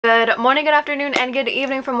Good morning, good afternoon, and good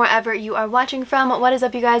evening from wherever you are watching from. What is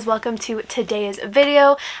up, you guys? Welcome to today's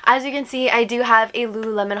video. As you can see, I do have a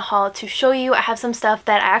Lululemon haul to show you. I have some stuff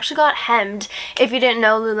that I actually got hemmed. If you didn't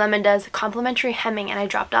know, Lululemon does complimentary hemming, and I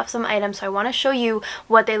dropped off some items, so I want to show you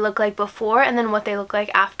what they look like before and then what they look like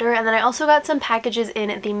after. And then I also got some packages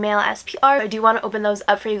in the mail SPR. I do want to open those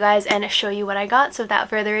up for you guys and show you what I got. So without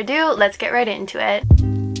further ado, let's get right into it.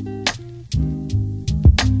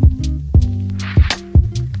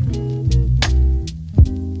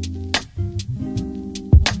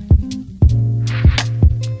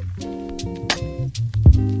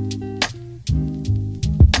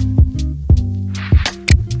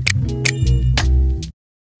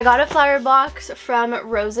 I got a flower box from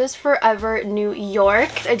Roses Forever New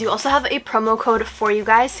York. I do also have a promo code for you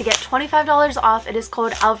guys to get $25 off. It is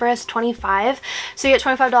called Alvarez 25, so you get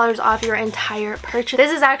 $25 off your entire purchase.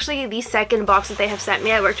 This is actually the second box that they have sent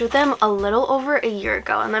me. I worked with them a little over a year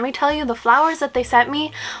ago, and let me tell you, the flowers that they sent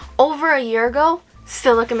me over a year ago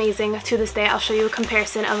still look amazing to this day. I'll show you a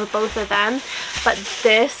comparison of both of them, but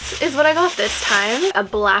this is what I got this time. A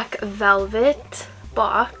black velvet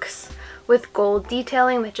box with gold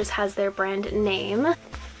detailing that just has their brand name.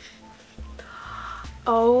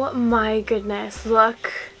 Oh my goodness,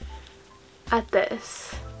 look at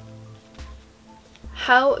this.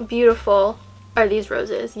 How beautiful are these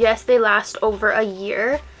roses? Yes, they last over a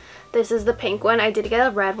year. This is the pink one. I did get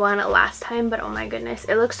a red one last time, but oh my goodness,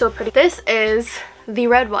 it looks so pretty. This is the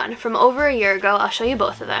red one from over a year ago. I'll show you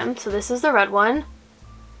both of them. So this is the red one.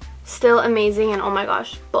 Still amazing, and oh my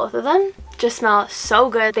gosh, both of them just smell so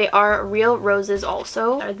good. They are real roses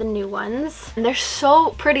also. They're the new ones, and they're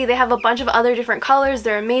so pretty. They have a bunch of other different colors.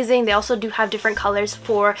 They're amazing. They also do have different colors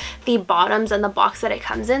for the bottoms and the box that it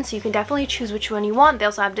comes in, so you can definitely choose which one you want. They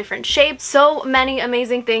also have different shapes. So many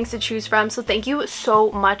amazing things to choose from, so thank you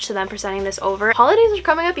so much to them for sending this over. Holidays are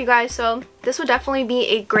coming up, you guys, so this would definitely be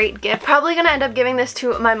a great gift. Probably gonna end up giving this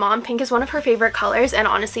to my mom. Pink is one of her favorite colors, and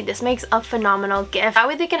honestly, this makes a phenomenal gift. That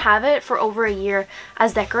way they can have it for over a year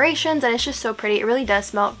as decorations, and it's just so pretty. It really does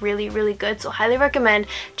smell really, really good, so highly recommend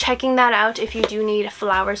checking that out if you do need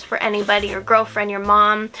flowers for anybody, your girlfriend, your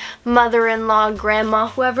mom, mother-in-law, grandma,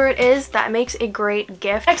 whoever it is. That makes a great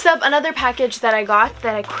gift. Next up, another package that I got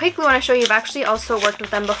that I quickly want to show you. I've actually also worked with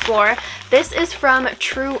them before. This is from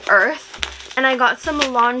True Earth, and I got some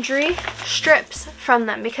laundry strips from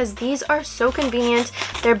them because these are so convenient.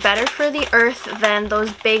 They're better for the earth than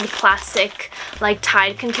those big plastic like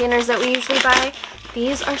Tide containers that we usually buy.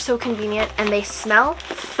 These are so convenient, and they smell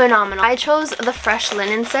phenomenal. I chose the fresh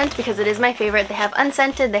linen scent because it is my favorite. They have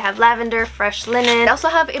unscented, they have lavender, fresh linen. They also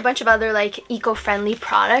have a bunch of other like eco-friendly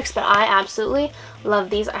products, but I absolutely love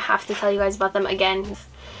these. I have to tell you guys about them again.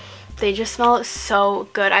 They just smell so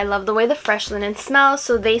good. I love the way the fresh linen smells.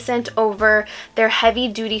 So they sent over their heavy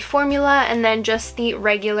duty formula and then just the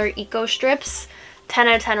regular eco strips. 10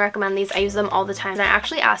 out of 10 recommend these. I use them all the time. And I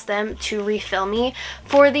actually asked them to refill me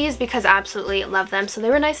for these because I absolutely love them. So they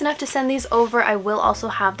were nice enough to send these over. I will also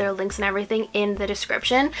have their links and everything in the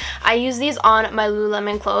description. I use these on my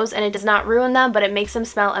Lululemon clothes, and it does not ruin them, but it makes them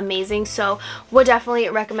smell amazing. So would definitely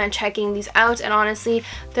recommend checking these out. And honestly,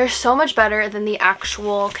 they're so much better than the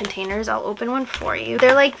actual containers. I'll open one for you.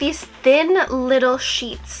 They're like these thin little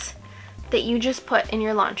sheets that you just put in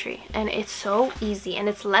your laundry, and it's so easy and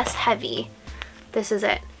it's less heavy. This is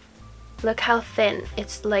it. Look how thin.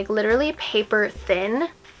 It's like literally paper thin,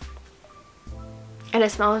 and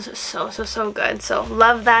it smells so good. So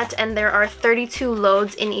love that. And there are 32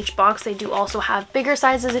 loads in each box. They do also have bigger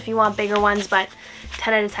sizes if you want bigger ones, but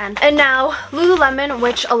 10 out of 10. And now Lululemon,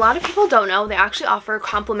 which a lot of people don't know, they actually offer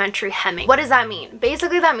complimentary hemming. What does that mean?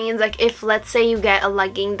 Basically that means like if let's say you get a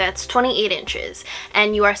legging that's 28 inches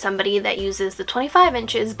and you are somebody that uses the 25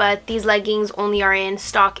 inches, but these leggings only are in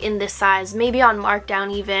stock in this size, maybe on markdown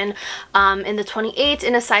even, in the 28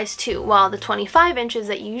 in a size 2, while the 25 inches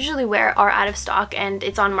that you usually wear are out of stock and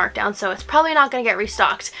it's on markdown, so it's probably not going to get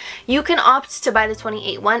restocked. You can opt to buy the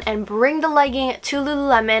 28 one and bring the legging to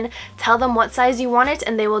Lululemon, tell them what size you want it,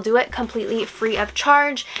 and they will do it completely free of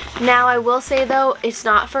charge. Now I will say though, it's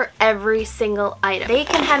not for every single item. They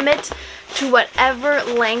can hem it to whatever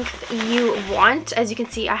length you want. As you can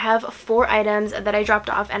see, I have 4 items that I dropped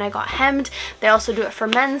off and I got hemmed. They also do it for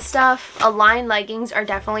men's stuff. Align leggings are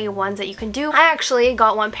definitely ones that you can do. I actually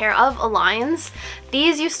got one pair of Aligns.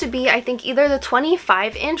 These used to be, I think, either the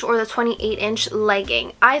 25 inch or the 28 inch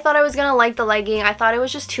legging. I thought I was gonna like the legging. I thought it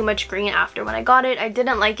was just too much green after when I got it. I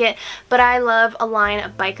didn't like it, but I love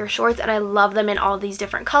Align biker shorts and I love them in all these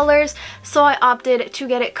different colors. So I opted to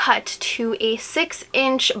get it cut to a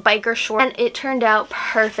 6-inch biker short, and it turned out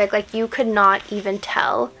perfect. Like, you could not even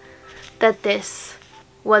tell that this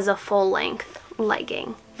was a full length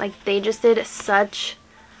legging. Like, they just did such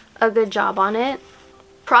a good job on it.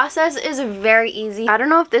 Process is very easy. I don't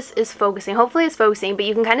know if this is focusing. Hopefully it's focusing, but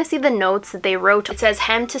you can kind of see the notes that they wrote. It says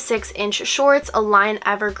hem to 6-inch shorts, align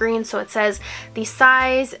evergreen. So it says the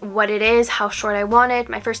size, what it is, how short I want it,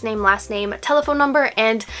 my first name, last name, telephone number,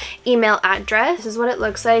 and email address. This is what it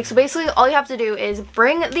looks like. So basically all you have to do is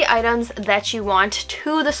bring the items that you want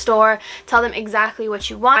to the store, tell them exactly what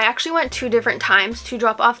you want. I actually went 2 different times to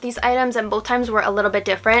drop off these items, and both times were a little bit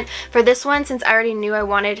different. For this one, since I already knew I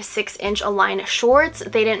wanted 6-inch align shorts,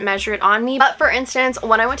 they didn't measure it on me. But for instance,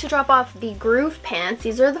 when I went to drop off the groove pants,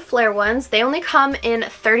 these are the flare ones, they only come in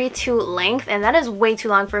 32 length, and that is way too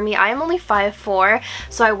long for me. I am only 5'4",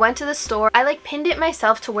 so I went to the store. I like pinned it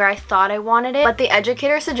myself to where I thought I wanted it, but the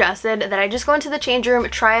educator suggested that I just go into the change room,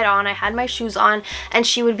 try it on. I had my shoes on, and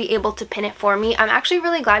she would be able to pin it for me. I'm actually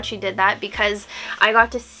really glad she did that because I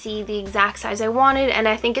got to see the exact size I wanted, and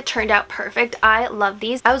I think it turned out perfect. I love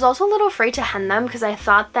these. I was also a little afraid to hem them because I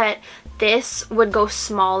thought that this would go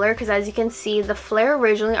smaller, because as you can see, the flare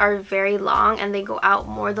originally are very long and they go out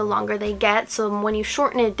more the longer they get. So when you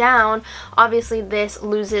shorten it down, obviously this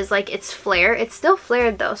loses like its flare. It's still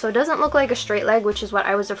flared though, so it doesn't look like a straight leg, which is what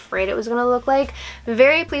I was afraid it was going to look like.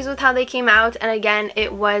 Very pleased with how they came out, and again,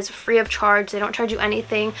 it was free of charge. They don't charge you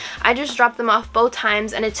anything. I just dropped them off both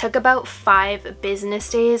times, and it took about 5 business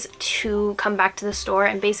days to come back to the store,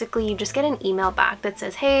 and basically you just get an email back that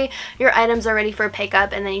says, hey, your items are ready for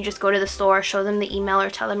pickup, and then you just go to the store, show them the email or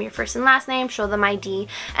tell them your first and last name, show them ID,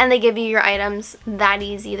 and they give you your items. That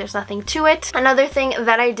easy. There's nothing to it. Another thing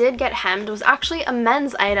that I did get hemmed was actually a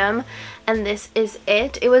men's item, and this is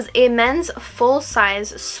it. It was a men's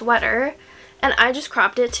full-size sweater, and I just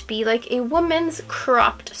cropped it to be like a woman's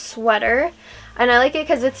cropped sweater. And I like it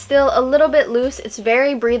because it's still a little bit loose. It's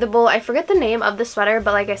very breathable. I forget the name of the sweater,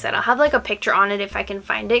 but like I said, I'll have like a picture on it if I can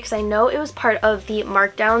find it, because I know it was part of the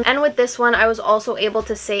markdown. And with this one, I was also able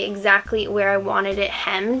to say exactly where I wanted it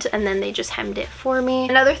hemmed, and then they just hemmed it for me.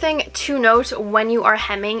 Another thing to note when you are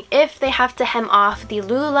hemming, if they have to hem off the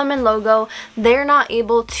Lululemon logo, they're not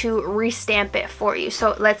able to restamp it for you.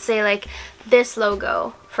 So let's say like this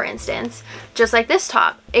logo, for instance, just like this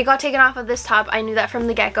top, it got taken off of this top. I knew that from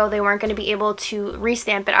the get-go they weren't going to be able to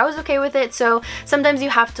restamp it. I was okay with it. So sometimes you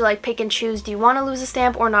have to like pick and choose, do you want to lose a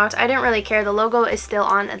stamp or not? I didn't really care. The logo is still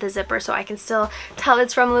on the zipper, so I can still tell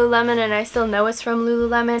it's from Lululemon, and I still know it's from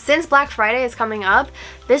Lululemon. Since Black Friday is coming up,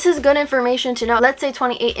 this is good information to know. Let's say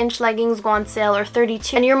 28-inch leggings go on sale, or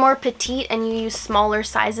 32, and you're more petite and you use smaller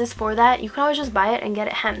sizes for that, you can always just buy it and get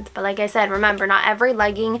it hemmed. But like I said, remember, not every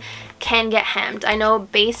legging can get hemmed. I know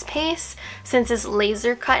Base Pace, since it's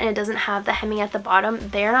laser cut and it doesn't have the hemming at the bottom,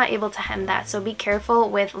 they're not able to hem that, so be careful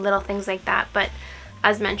with little things like that. But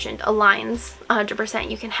as mentioned, Aligns 100%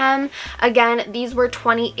 you can hem. Again, these were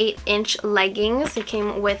 28-inch leggings. They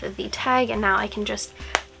came with the tag, and now I can just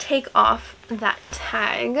take off that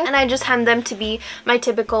tag, and I just hemmed them to be my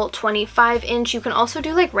typical 25-inch. You can also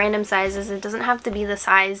do like random sizes. It doesn't have to be the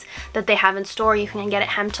size that they have in store. You can get it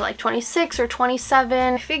hemmed to like 26 or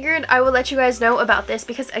 27. I figured I would let you guys know about this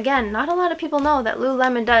because, again, not a lot of people know that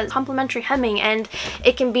Lululemon does complimentary hemming, and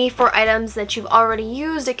it can be for items that you've already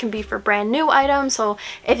used. It can be for brand new items. So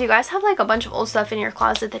if you guys have like a bunch of old stuff in your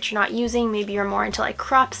closet that you're not using, maybe you're more into like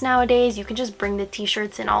crops nowadays, you can just bring the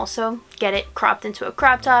t-shirts in also, get it cropped into a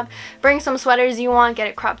crop top, bring some sweaters you want, get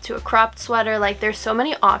it cropped to a cropped sweater. Like, there's so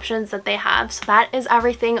many options that they have. So that is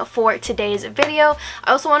everything for today's video.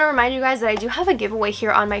 I also want to remind you guys that I do have a giveaway here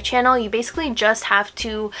on my channel. You basically just have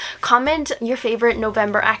to comment your favorite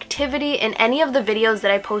November activity in any of the videos that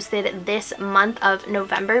I posted this month of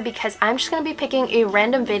November, because I'm just going to be picking a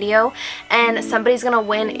random video and somebody's going to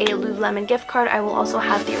win a Lululemon gift card. I will also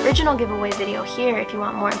have the original giveaway video here if you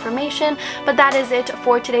want more information, but that is it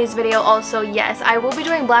for today's video. Also, yes, I will be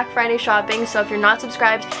doing Black Friday shopping, so if you're not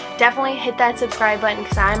subscribed, definitely hit that subscribe button,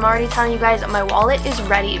 because I'm already telling you guys my wallet is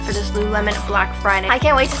ready for this Lululemon Black Friday. I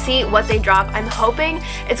can't wait to see what they drop. I'm hoping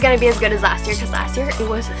it's gonna be as good as last year, because last year it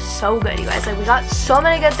was so good, you guys. Like, we got so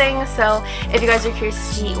many good things. So if you guys are curious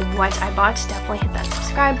to see what I bought, definitely hit that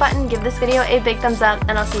subscribe button, give this video a big thumbs up,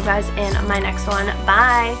 and I'll see you guys in my next one.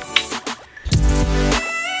 Bye!